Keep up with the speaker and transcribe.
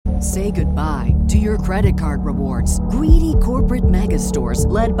Say goodbye to your credit card rewards. Greedy corporate mega stores,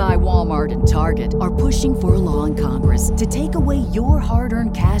 led by Walmart and Target, are pushing for a law in Congress to take away your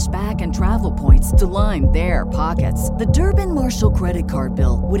hard-earned cash back and travel points to line their pockets. The Durbin-Marshall credit card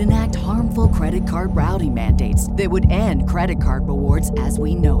bill would enact harmful credit card routing mandates that would end credit card rewards as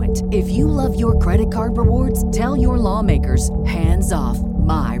we know it. If you love your credit card rewards, tell your lawmakers, hands off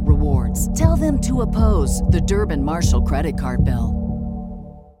my rewards. Tell them to oppose the Durbin-Marshall credit card bill.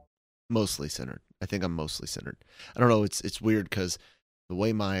 Mostly centered. I think I'm mostly centered. I don't know. It's weird because the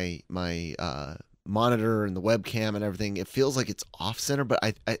way my monitor and the webcam and everything, it feels like it's off center, but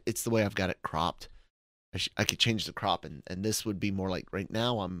I it's the way I've got it cropped. I could change the crop, and this would be more like right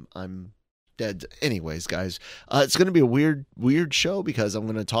now. I'm dead. Anyways, guys, it's going to be a weird show because I'm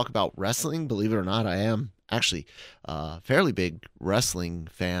going to talk about wrestling. Believe it or not, I am actually a fairly big wrestling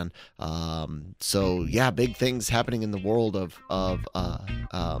fan. So yeah, big things happening in the world of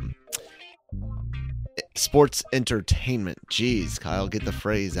sports entertainment. Jeez, Kyle, get the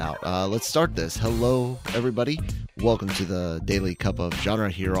phrase out. Let's start this. Hello, everybody. Welcome to the Daily Cup of Genre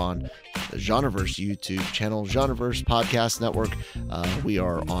here on the Genreverse YouTube channel, Genreverse Podcast Network. We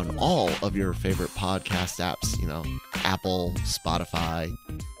are on all of your favorite podcast apps, Apple, Spotify,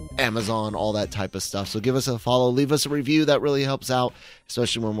 Amazon, all that type of stuff. So give us a follow, leave us a review. That really helps out,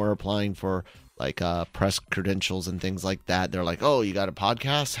 especially when we're applying for press credentials and things like that. They're like, oh, you got a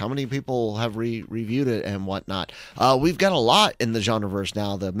podcast? How many people have reviewed it and whatnot? We've got a lot in the Genreverse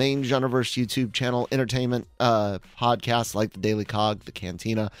now. The main Genreverse YouTube channel, entertainment podcasts like the Daily COG, the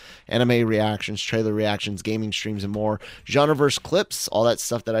Cantina, anime reactions, trailer reactions, gaming streams, and more. Genreverse clips, all that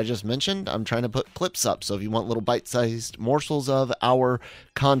stuff that I just mentioned. I'm trying to put clips up. So if you want little bite-sized morsels of our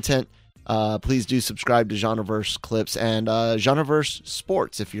content, please do subscribe to Genreverse Clips and Genreverse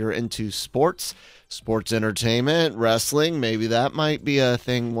Sports. If you're into sports entertainment, wrestling, maybe that might be a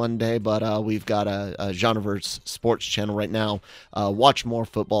thing one day, but we've got a Genreverse Sports channel right now. Watch more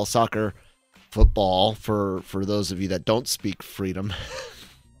football, soccer, football, for those of you that don't speak freedom.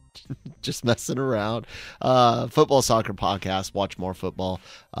 Just messing around. Football, soccer podcast, watch more football.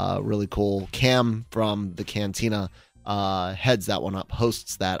 Really cool. Cam from the Cantina heads that one up,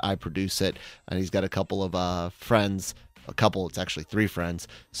 hosts that. I produce it, and he's got a couple of friends. It's actually 3 friends.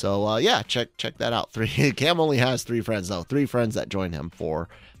 So yeah, check that out. Cam only has 3 friends though. 3 friends that join him for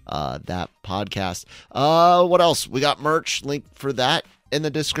that podcast. What else? We got merch, link for that in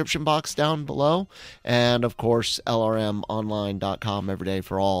the description box down below, and of course lrmonline.com every day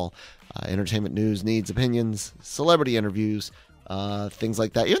for all entertainment news, needs, opinions, celebrity interviews, things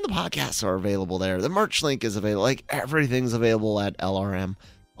like that. Even the podcasts are available there. The merch link is available. Like, everything's available at lrmonline.com.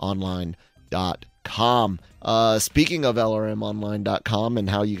 Speaking of lrmonline.com and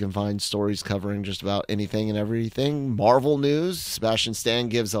how you can find stories covering just about anything and everything, Marvel news. Sebastian Stan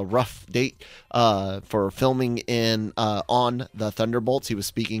gives a rough date for filming on the Thunderbolts. He was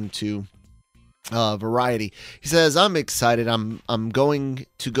speaking to Variety. He says, I'm excited. I'm going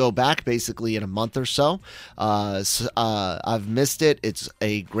to go back basically in a month or so. I've missed it. It's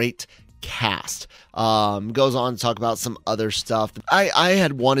a great cast. Goes on to talk about some other stuff. I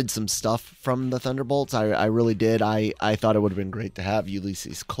had wanted some stuff from the Thunderbolts. I really did. I thought it would have been great to have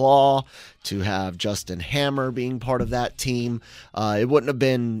Ulysses Claw, to have Justin Hammer being part of that team. It wouldn't have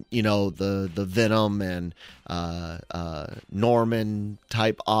been, the Venom and Norman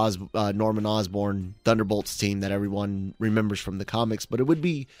Osborn Thunderbolts team that everyone remembers from the comics, but it would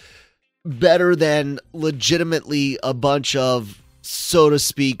be better than legitimately a bunch of, so to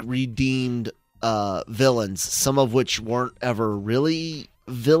speak, redeemed villains, some of which weren't ever really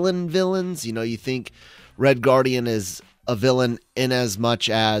villains. You think Red Guardian is a villain in as much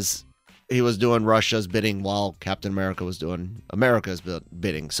as he was doing Russia's bidding while Captain America was doing America's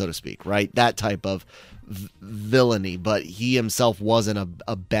bidding, so to speak, right? That type of villainy, but he himself wasn't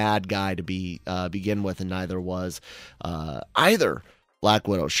a bad guy to begin with, and neither was either Black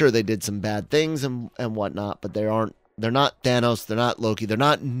Widow. Sure, they did some bad things and whatnot, but they're not Thanos, they're not Loki, they're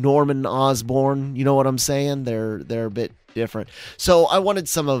not Norman Osborn. You know what I'm saying? They're a bit different. So I wanted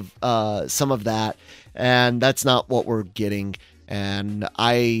some of that, and that's not what we're getting. And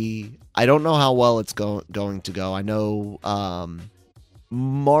I don't know how well it's going to go. I know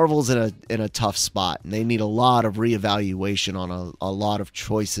Marvel's in a tough spot, and they need a lot of reevaluation on a lot of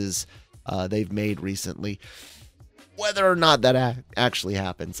choices they've made recently. Whether or not that actually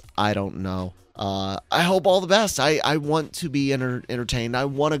happens, I don't know. I hope all the best. I want to be entertained. I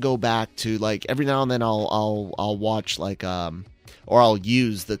want to go back to, like, every now and then I'll watch, like, or I'll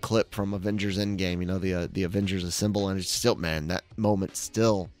use the clip from Avengers Endgame, the Avengers Assemble, and it's still, man, that moment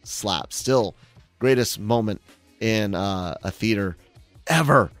still slaps. Still, greatest moment in a theater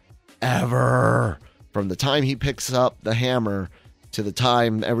ever. forever. From the time he picks up the hammer to the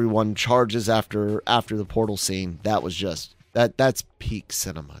time everyone charges after the portal scene, that was just that's peak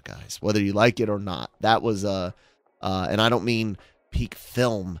cinema, guys. Whether you like it or not, that was and I don't mean peak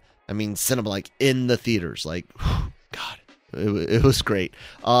film. I mean cinema, like in the theaters. Like, whew, God, it was great.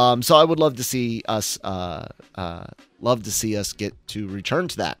 So I would love to see us get to return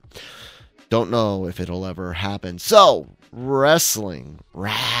to that. Don't know if it'll ever happen. So wrestling.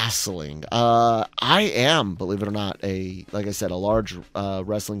 I am, believe it or not, like I said, a large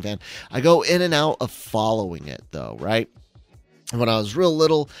wrestling fan. I go in and out of following it, though, right? When I was real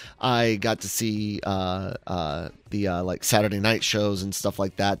little, I got to see the like Saturday night shows and stuff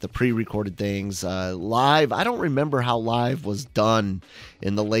like that, the pre-recorded things, live. I don't remember how live was done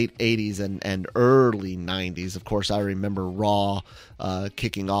in the late 80s and early 90s. Of course, I remember Raw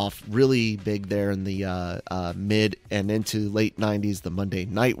kicking off really big there in the mid and into late 90s, the Monday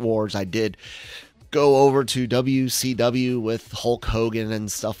Night Wars. I did go over to WCW with Hulk Hogan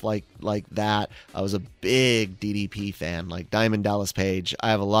and stuff like that. I was a big DDP fan, like Diamond Dallas Page.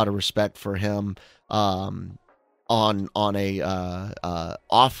 I have a lot of respect for him on a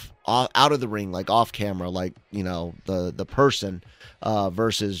off out of the ring, like off camera, like, you know, the person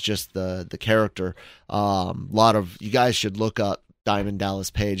versus just the character. Lot of you guys should look up Diamond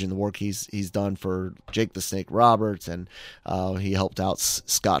Dallas Page and the work he's done for Jake the Snake Roberts, and he helped out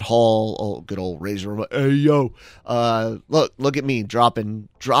Scott Hall, good old Razor Ramon. Hey yo, look at me dropping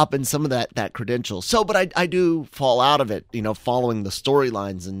some of that credential. So, but I do fall out of it, you know, following the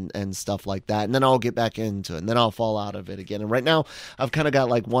storylines and stuff like that, and then I'll get back into it, and then I'll fall out of it again. And right now, I've kind of got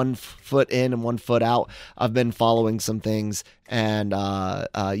like 1 foot in and 1 foot out. I've been following some things, and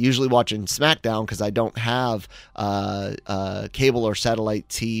usually watching SmackDown because I don't have cable or satellite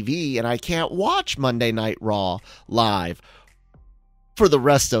TV, and I can't watch Monday Night Raw live for the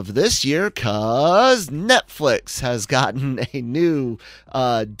rest of this year because Netflix has gotten a new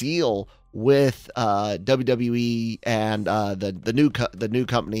deal with WWE and the new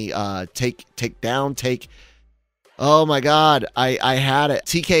company Take. Oh my God, I had it.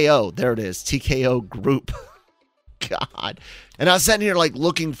 TKO, there it is. TKO Group. God. And I was sitting here like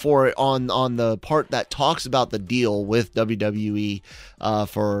looking for it on the part that talks about the deal with WWE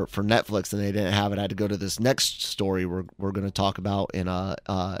for Netflix, and they didn't have it. I had to go to this next story we're going to talk about in a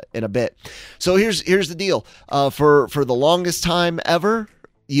bit. So here's the deal. For the longest time ever,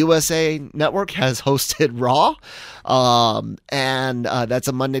 USA Network has hosted Raw, and that's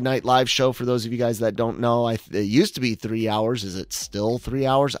a Monday night live show. For those of you guys that don't know, it used to be 3 hours. Is it still 3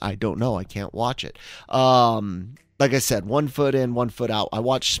 hours? I don't know. I can't watch it. Like I said, 1 foot in, 1 foot out. I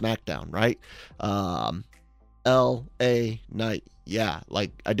watch SmackDown, right? L.A. Knight. Yeah, like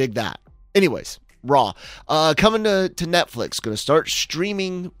I dig that. Anyways, Raw. Coming to Netflix. Going to start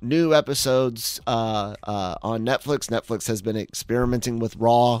streaming new episodes on Netflix. Netflix has been experimenting with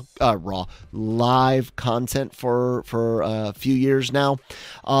Raw live content for a few years now.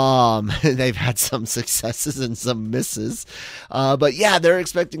 They've had some successes and some misses. But yeah, they're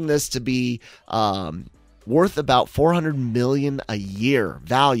expecting this to be worth about $400 million a year,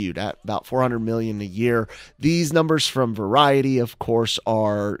 valued at about $400 million a year. These numbers from Variety, of course,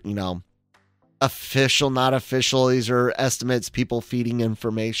 are, you know, official, not official. These are estimates, people feeding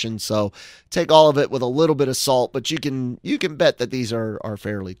information. So take all of it with a little bit of salt, but you can bet that these are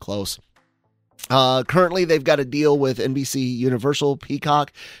fairly close. Currently, they've got a deal with NBC Universal.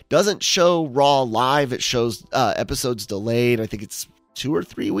 Peacock doesn't show Raw live. It shows episodes delayed. I think it's 2 or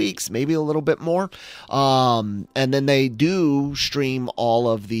 3 weeks, maybe a little bit more. And then they do stream all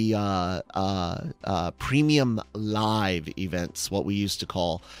of the premium live events, what we used to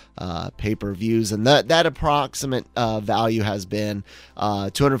call pay-per-views. And that approximate value has been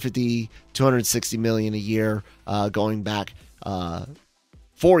 250, 260 million a year, going back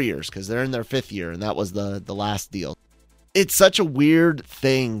 4 years, because they're in their 5th year, and that was the last deal. It's such a weird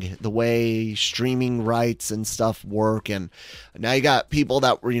thing, the way streaming rights and stuff work. And now you got people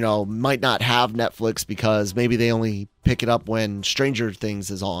that, you know, might not have Netflix because maybe they only pick it up when Stranger Things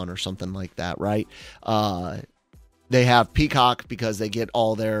is on or something like that, right? They have Peacock because they get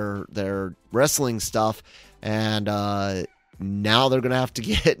all their wrestling stuff. And now they're going to have to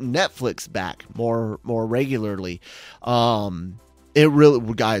get Netflix back more regularly. It really,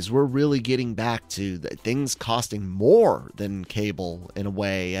 guys, we're really getting back to things costing more than cable in a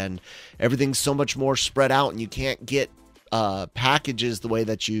way, and everything's so much more spread out, and you can't get packages the way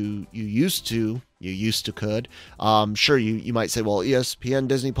that you used to. You used to could. Sure, you might say, well, ESPN,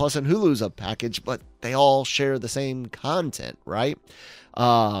 Disney Plus, and Hulu's a package, but they all share the same content, right?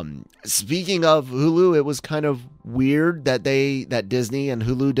 Speaking of Hulu, it was kind of weird that Disney and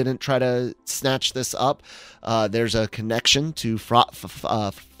Hulu didn't try to snatch this up. There's a connection to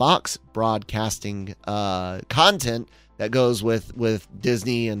Fox broadcasting content that goes with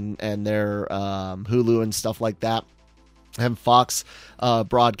Disney and their Hulu and stuff like that. And Fox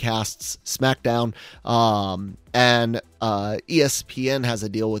broadcasts SmackDown, and ESPN has a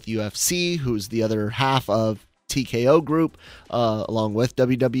deal with UFC, who's the other half of TKO Group, along with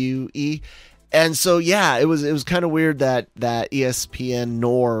WWE. And so, yeah, it was kind of weird that ESPN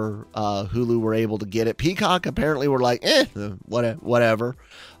nor Hulu were able to get it. Peacock apparently were like, whatever.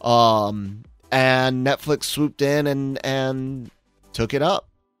 And Netflix swooped in and took it up.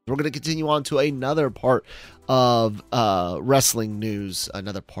 We're going to continue on to another part of wrestling news,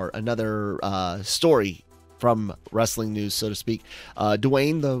 another story from wrestling news, so to speak.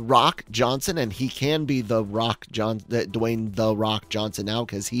 Dwayne "The Rock" Johnson, and he can be Dwayne "The Rock" Johnson now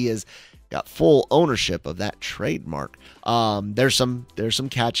because he has got full ownership of that trademark. There's some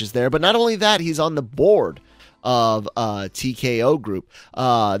catches there, but not only that, he's on the board of TKO Group.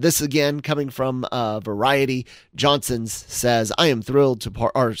 This again coming from Variety. Johnson says, "I am thrilled to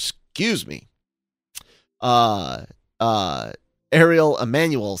Ariel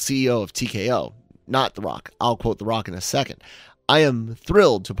Emanuel, CEO of TKO, not The Rock. I'll quote The Rock in a second. I am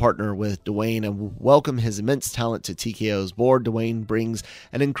thrilled to partner with Dwayne and welcome his immense talent to TKO's board. Dwayne brings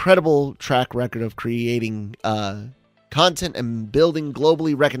an incredible track record of creating content and building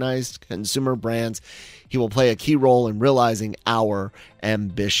globally recognized consumer brands. He will play a key role in realizing our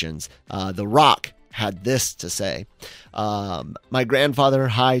ambitions." The Rock had this to say. "My grandfather,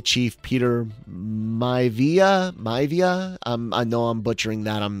 High Chief Peter Maivia, I know I'm butchering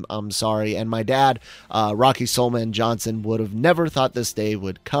that, I'm sorry, and my dad, Rocky Soulman Johnson, would have never thought this day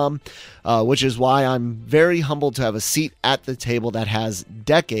would come, which is why I'm very humbled to have a seat at the table that has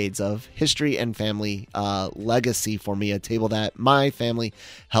decades of history and family legacy for me, a table that my family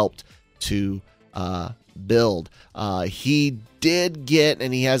helped to build." He did get,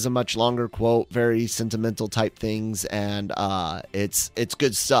 and he has a much longer quote, very sentimental type things, and it's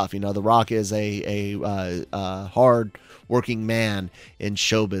good stuff. You know, The Rock is a hard working man in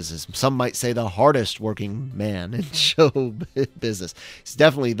show business. Some might say the hardest working man in show business. He's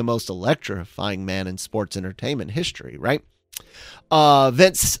definitely the most electrifying man in sports entertainment history, right?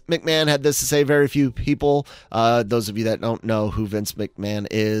 Vince McMahon had this to say. Very few people, those of you that don't know who Vince McMahon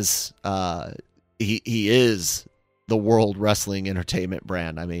is, he is the World Wrestling Entertainment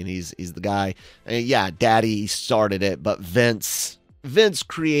brand. I mean, he's the guy. Yeah, Daddy started it, but Vince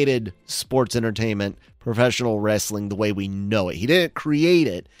created sports entertainment, professional wrestling the way we know it. He didn't create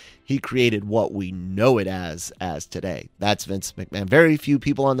it. He created what we know it as today. That's Vince McMahon. Very few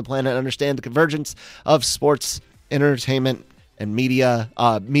people on the planet understand the convergence of sports entertainment and media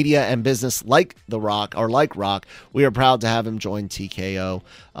and business like The Rock, or like Rock. We are proud to have him join TKO,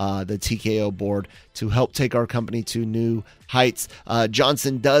 the TKO board, to help take our company to new heights.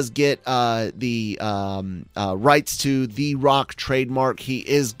 Johnson does get the rights to The Rock trademark. He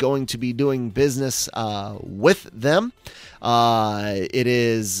is going to be doing business with them. It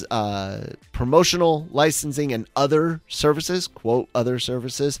is promotional, licensing, and other services, quote, other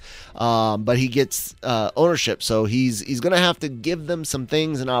services. But he gets ownership. So he's going to have to give them some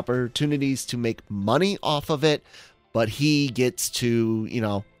things and opportunities to make money off of it. But he gets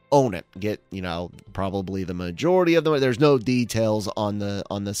to, own it, get, probably the majority of them. There's no details on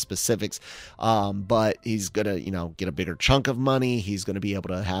the specifics. But he's going to, get a bigger chunk of money. He's going to be able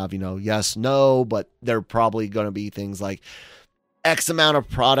to have, yes, no, but they're probably going to be things like X amount of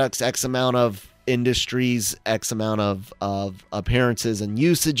products, X amount of industries, X amount of appearances and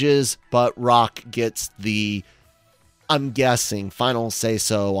usages, but Rock gets the, I'm guessing, final say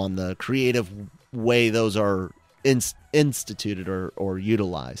so on the creative way those are instituted or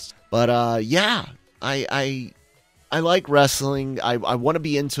utilized. But yeah, I like wrestling. I want to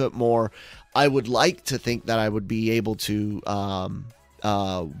be into it more. I would like to think that I would be able to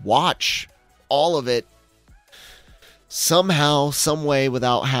watch all of it somehow, some way,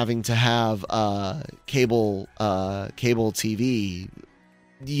 without having to have cable TV.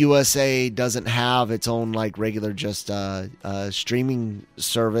 USA doesn't have its own like regular just streaming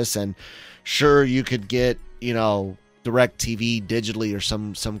service, and sure, you could get direct TV digitally or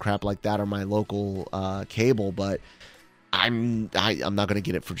some crap like that, or my local cable, but I'm not going to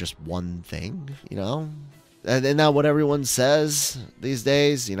get it for just one thing, And then now what everyone says these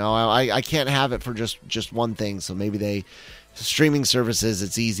days, I can't have it for just one thing. So maybe streaming services,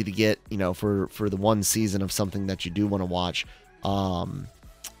 it's easy to get, for the one season of something that you do want to watch.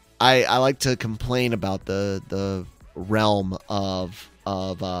 I like to complain about the realm of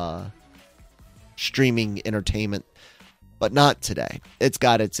of streaming entertainment, but not today. It's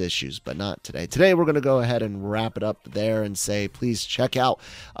got its issues, but not today. Today, we're going to go ahead and wrap it up there and say, please check out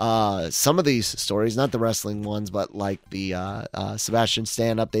some of these stories, not the wrestling ones, but like the Sebastian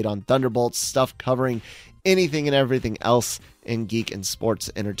Stan update on Thunderbolts, stuff covering anything and everything else in geek and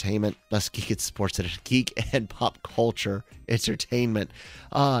sports entertainment. That's geek and sports, geek and pop culture entertainment.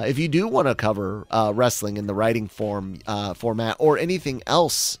 If you do want to cover wrestling in the writing format, or anything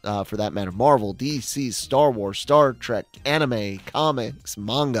else for that matter, Marvel, DC, Star Wars, Star Trek, anime, comics,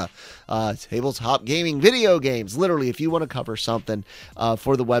 manga, tabletop gaming, video games, literally, if you want to cover something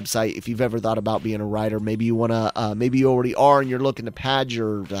for the website, if you've ever thought about being a writer, maybe you want to, maybe you already are and you're looking to pad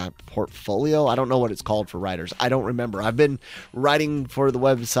your portfolio. I don't know what it's called for writers. I don't remember. I've been writing for the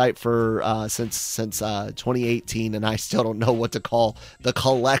website for since 2018, and I still don't know what to call the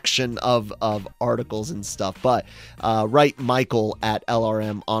collection of articles and stuff. But write Michael at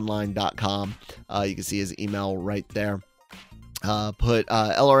lrmonline.com. You can see his email right there. Put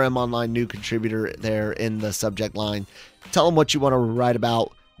LRM Online new contributor there in the subject line. Tell him what you want to write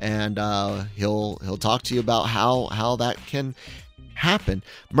about, and he'll talk to you about how that can happen.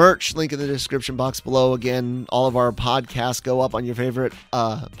 Merch, link in the description box below. Again, all of our podcasts go up on your favorite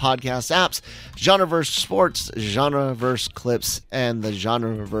podcast apps. Genreverse Sports, Genreverse Clips, and the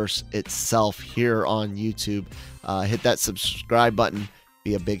Genreverse itself here on YouTube. Hit that subscribe button.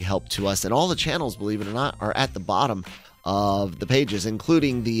 Be a big help to us. And all the channels, believe it or not, are at the bottom of the pages,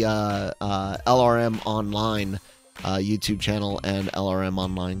 including the LRM Online YouTube channel and LRM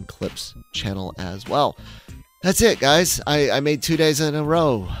Online Clips channel as well. That's it, guys. I made 2 days in a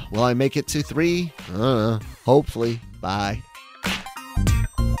row. Will I make it to 3? Hopefully. Bye.